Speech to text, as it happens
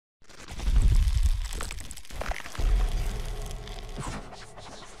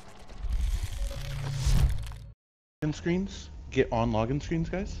login screens. Get on login screens,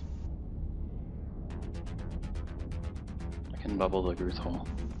 guys. I can bubble the Gruth hole.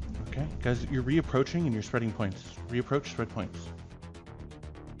 Okay, guys, you're reapproaching and you're spreading points. Reapproach, spread points.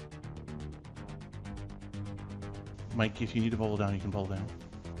 Mike, if you need to bubble down, you can bubble down.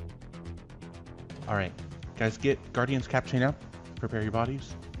 Alright, guys, get Guardians cap chain up. Prepare your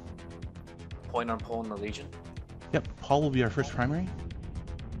bodies. Point on Paul in the Legion. Yep, Paul will be our first primary.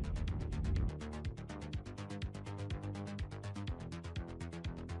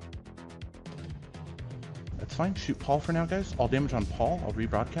 That's fine. Shoot Paul for now, guys. All damage on Paul. I'll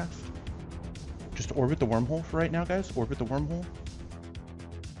rebroadcast. Just orbit the wormhole for right now, guys. Orbit the wormhole.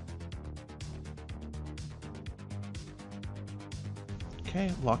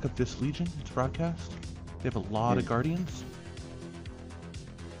 Okay, lock up this Legion. It's broadcast. They have a lot of Guardians.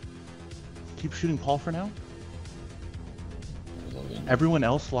 Keep shooting Paul for now. Everyone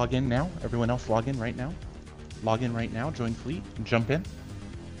else log in now. Everyone else log in right now. Log in right now. Join fleet. Jump in.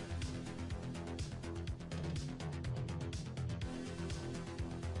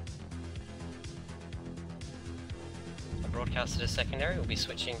 Broadcasted as secondary, we'll be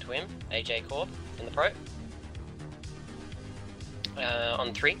switching to him, AJ Corb in the pro.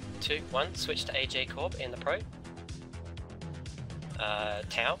 On 3, 2, 1, switch to AJ Corb in the pro.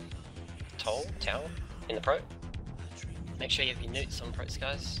 Tau in the pro. Make sure you have your newts on pros,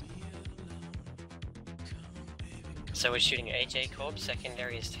 guys. So we're shooting AJ Corb,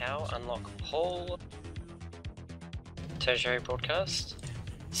 secondary is Tau, unlock whole. Tertiary broadcast,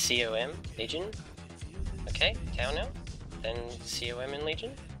 COM, Legion. Okay, Tau now. Then COM in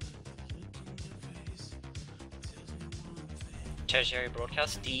Legion. Tertiary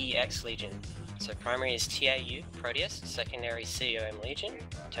broadcast, DEX Legion. So primary is TAU, Proteus, secondary COM Legion,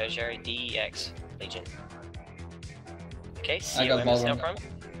 tertiary DEX Legion. Okay, COM is now prime.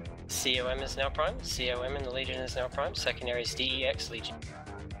 COM is now prime. COM in the Legion is now prime. Secondary is DEX Legion.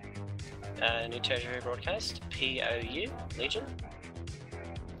 New tertiary broadcast, POU Legion.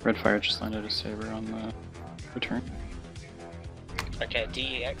 Redfire just landed a saber on the return. Okay,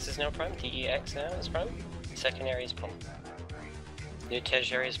 DEX is now prime. DEX now is prime. Secondary is prime. New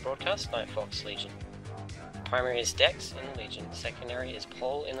tertiary is broadcast, Night Fox Legion. Primary is Dex in the Legion. Secondary is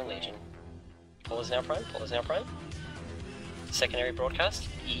Paul in the Legion. Paul is now prime. Paul is now prime. Secondary broadcast,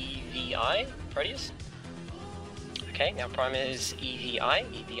 EVI Proteus. Okay, now prime is EVI.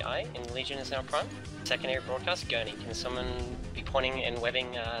 EVI in the Legion is now prime. Secondary broadcast, Gurney. Can someone be pointing and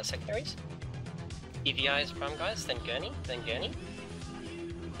webbing secondaries? EVI is prime, guys, then Gurney,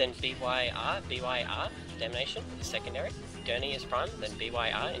 then BYR, Damnation is secondary. Gurney is prime, then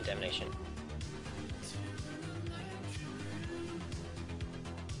BYR in Damnation.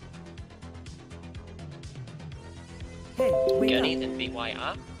 Gurney, then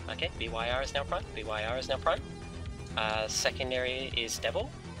BYR. Okay, BYR is now prime. BYR is now prime. Secondary is Devil.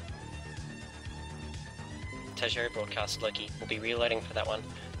 Tertiary broadcast Loki. We'll be reloading for that one.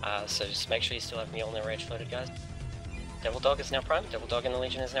 So just make sure you still have Mjolnir Rage loaded, guys. Devil Dog is now prime. Devil Dog in the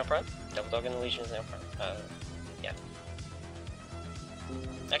Legion is now prime. Devil Dog in the Legion is now prime. Yeah.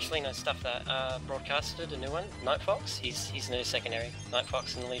 Actually, no, stuff that broadcasted a new one. Night Fox. He's new secondary. Night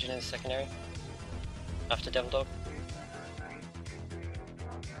Fox in the Legion is secondary. After Devil Dog.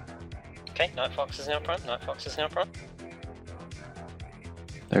 Okay, Night Fox is now prime. Night Fox is now prime.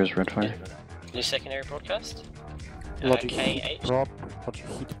 There's Redfire. New secondary broadcast. Logic KH. heat prop. Logic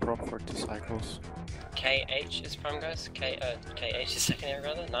heat prop for 2 cycles. KH is prime, guys. KH is secondary,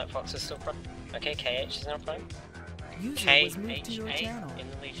 rather. Night Fox is still prime. Okay, KH is now prime. User was moved to your channel. In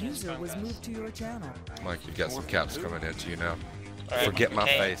the Legion is User prime, was guys. moved to your channel. Mike, you got some caps coming into you now. Alright, Forget my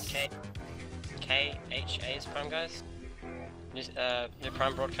face. KHA is prime, guys. New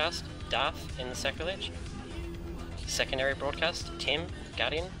prime broadcast. Darth in the Sacrilege. Secondary broadcast. Tim,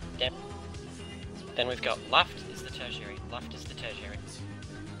 Guardian, Dem. Then we've got Luft is the tertiary. Luft is the tertiary.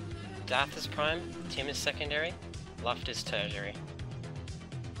 Darth is prime. Tim is secondary. Luft is tertiary.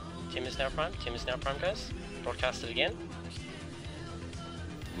 Tim is now prime. Tim is now prime, guys. Broadcast it again.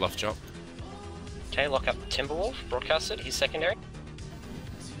 Left jump. Okay, lock up Timberwolf. Broadcast it. He's secondary.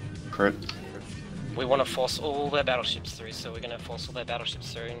 Correct. We want to force all their battleships through, so we're going to force all their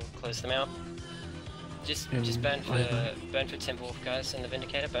battleships through and close them out. Just burn for Timberwolf, guys, and the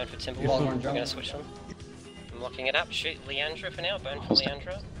Vindicator. Burn for Timberwolf. We're going to switch them. I'm locking it up. Shoot Leandra for now. Burn for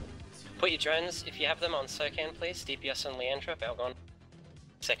Leandra. Put your drones, if you have them, on SOCAN, please. DPS on Leandra. Balgon.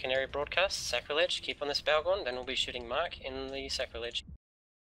 Secondary broadcast. Sacrilege. Keep on this Balgon. Then we'll be shooting Mark in the Sacrilege.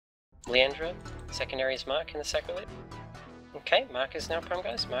 Leandra. Secondary is Mark in the Sacrilege. Okay, Mark is now prime,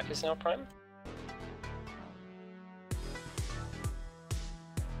 guys. Mark is now prime.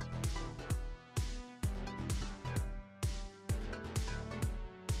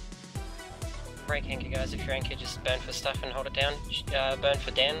 break anchor, guys. If you're anchor, just burn for stuff and hold it down. Burn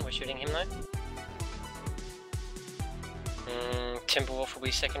for Dan, we're shooting him though. Timberwolf will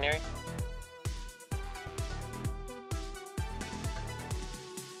be secondary.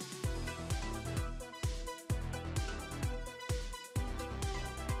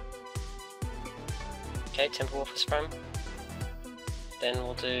 Okay, Timberwolf is prime. Then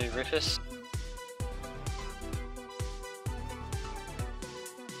we'll do Rufus.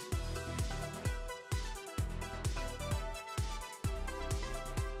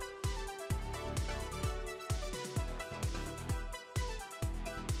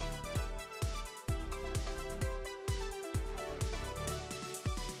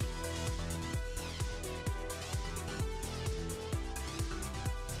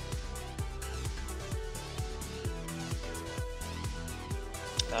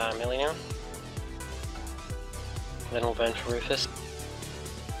 Millie now. Then we'll burn for Rufus.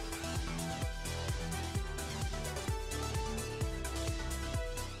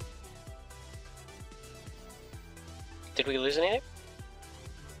 Did we lose anything?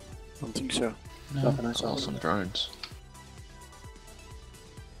 I don't think so. No. Nothing I saw. Some drones.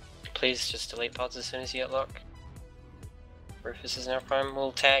 Please just delete pods as soon as you get lock. Rufus is now prime.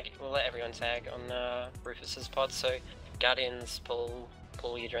 We'll let everyone tag on Rufus's pod, so Guardians pull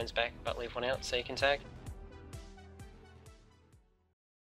your drones back but leave one out so you can tag.